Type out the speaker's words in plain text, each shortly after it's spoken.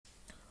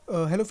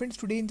Hello friends,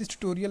 today in this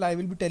tutorial I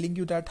will be telling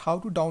you that how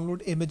to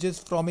download images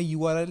from a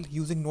URL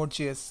using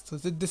node.js. So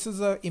this is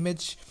a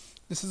image,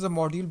 this is a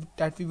module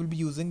that we will be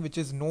using, which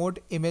is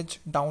node image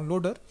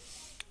downloader.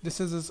 This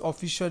is its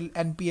official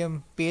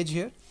npm page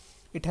here.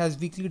 It has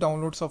weekly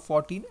downloads of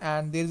 14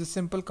 and there is a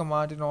simple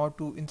command in order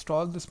to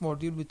install this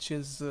module, which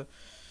is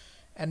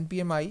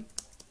npm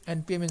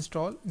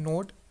install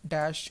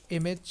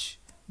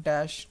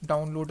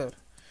node-image-downloader.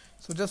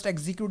 So just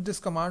execute this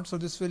command. So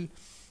this will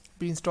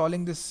be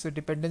installing this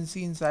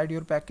dependency inside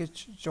your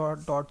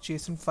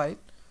package.json file.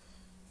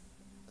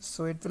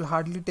 So it will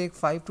hardly take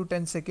 5 to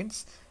 10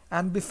 seconds.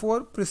 And before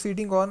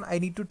proceeding on, I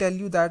need to tell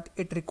you that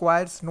it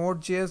requires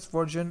Node.js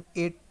version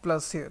 8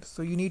 plus here.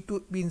 So you need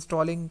to be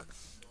installing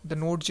the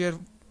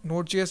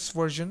Node.js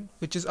version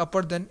which is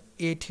upper than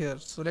 8 here.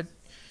 So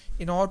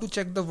in order to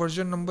check the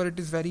version number, it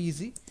is very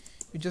easy.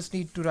 You just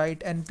need to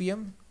write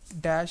npm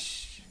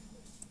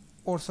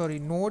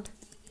node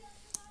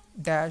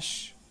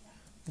dash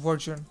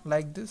version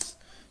like this.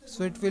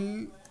 So it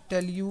will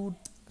tell you,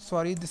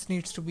 sorry, this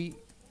needs to be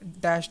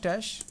dash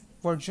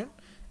version,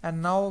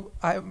 and now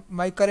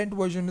my current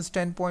version is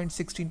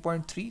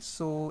 10.16.3,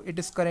 so it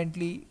is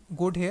currently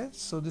good here.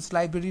 So this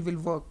library will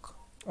work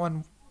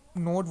on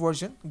node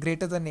version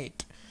greater than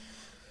 8.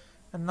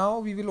 And now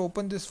we will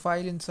open this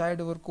file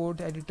inside our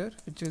code editor,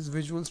 which is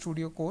Visual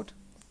Studio Code.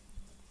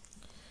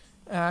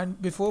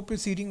 And before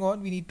proceeding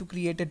on, we need to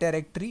create a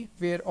directory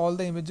where all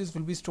the images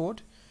will be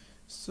stored.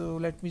 So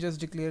let me just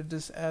declare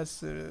this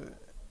as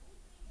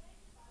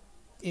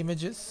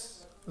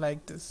images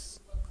like this.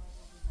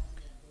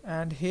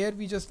 And here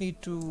we just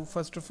need to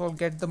first of all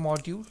get the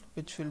module,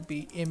 which will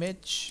be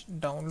image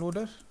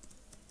downloader.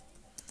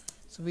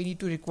 So we need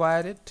to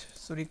require it.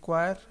 So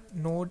require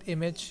node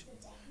image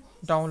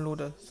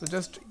downloader. So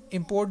just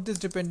import this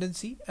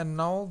dependency, and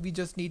now we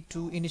just need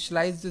to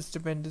initialize this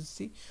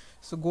dependency.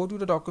 So go to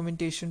the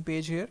documentation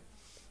page here,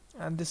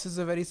 and this is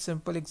a very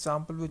simple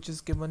example which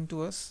is given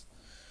to us.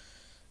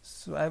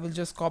 So I will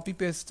just copy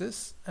paste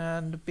this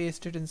and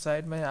paste it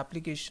inside my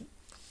application.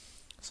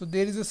 So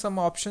there is some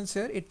options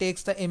here. It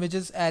takes the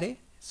images array.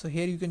 So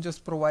here you can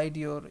just provide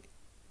your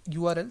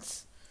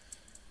URLs.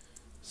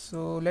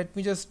 So let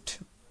me just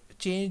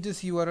change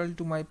this URL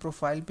to my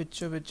profile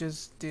picture, which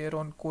is there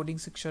on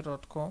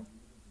codingsiksha.com.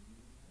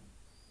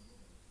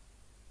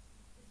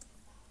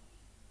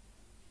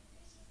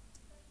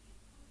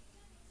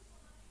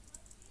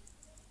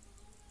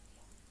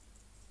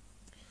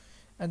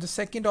 And the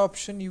second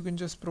option, you can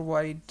just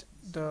provide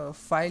the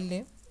file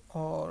name,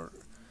 or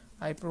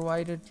I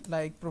provided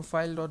like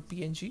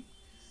profile.png.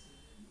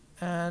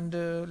 And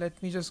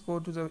let me just go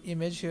to the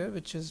image here,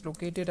 which is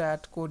located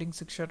at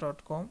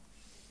codingsiksha.com.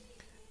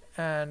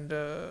 And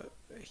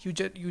you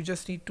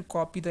just need to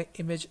copy the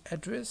image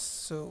address.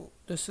 So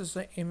this is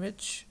the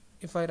image.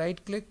 If I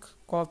right click,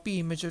 copy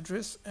image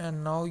address,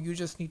 and now you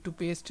just need to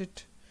paste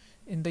it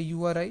in the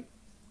URI.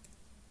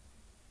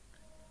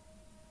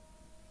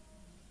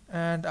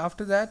 And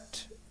after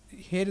that,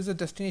 here is a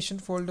destination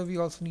folder. We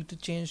also need to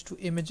change to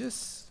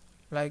images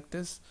like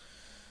this.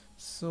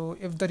 So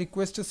if the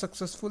request is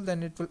successful,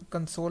 then it will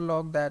console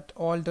log that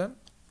all done.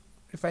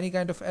 If any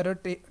kind of error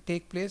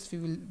take place, we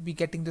will be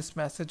getting this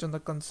message on the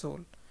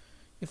console.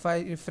 If I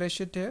refresh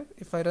it here,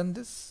 if I run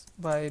this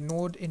by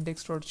node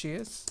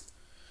index.js,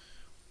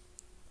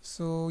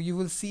 so you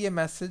will see a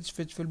message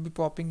which will be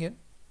popping in.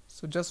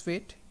 So just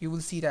wait, you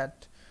will see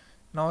that.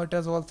 Now it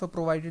has also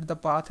provided the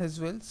path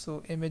as well.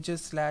 So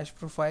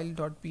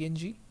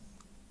images/profile.png.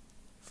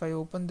 If I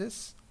open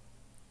this,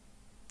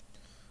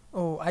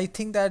 oh, I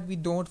think that we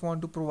don't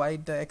want to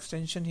provide the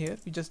extension here.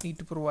 We just need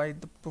to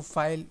provide the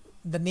profile,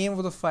 the name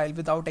of the file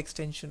without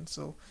extension.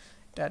 So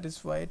that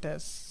is why it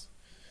has.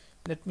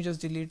 Let me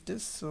just delete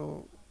this.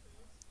 So,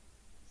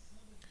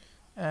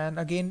 and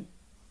again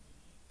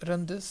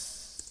run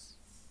this.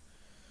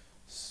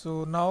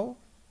 So now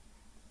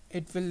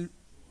it will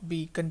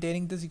be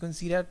containing this. You can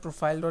see that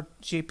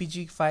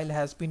profile.jpg file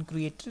has been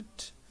created.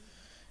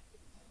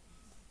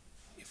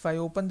 If I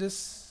open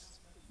this,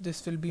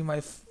 this will be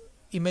my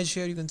image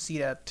here. You can see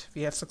that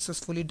we have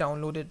successfully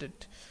downloaded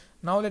it.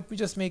 Now let me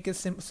just make a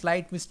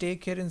slight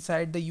mistake here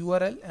inside the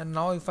URL, and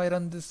now if I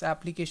run this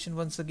application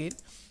once again,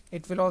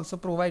 it will also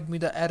provide me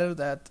the error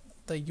that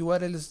the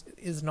URL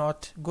is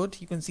not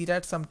good. You can see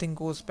that something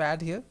goes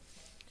bad here.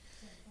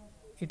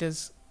 It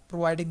is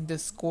providing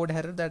this code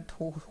error that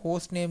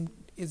host name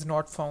is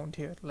not found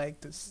here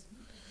like this.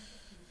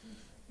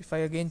 If I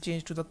again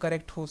change to the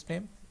correct host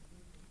name,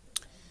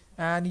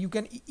 and you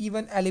can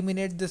even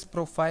eliminate this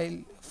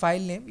file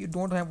name. You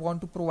don't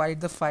want to provide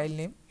the file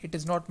name. It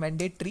is not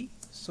mandatory.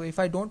 So if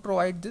I don't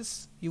provide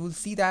this, you will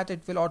see that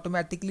it will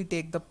automatically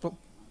take the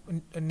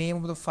name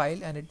of the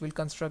file and it will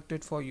construct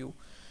it for you.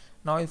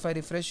 Now if I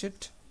refresh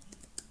it,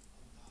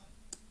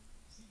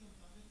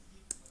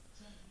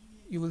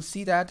 you will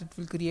see that it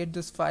will create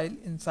this file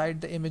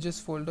inside the images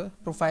folder,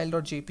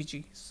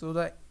 profile.jpg. So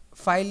the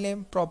file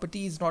name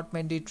property is not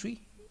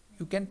mandatory.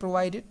 You can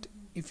provide it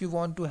if you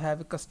want to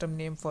have a custom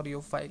name for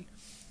your file.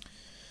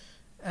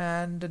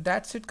 And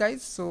that's it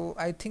guys. So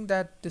I think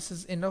that this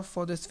is enough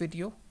for this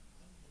video.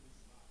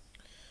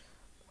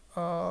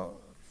 uh,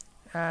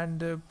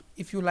 and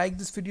if you like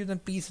this video, then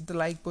please hit the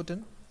like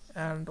button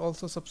and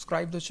also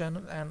subscribe the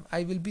channel, and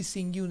I will be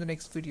seeing you in the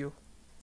next video.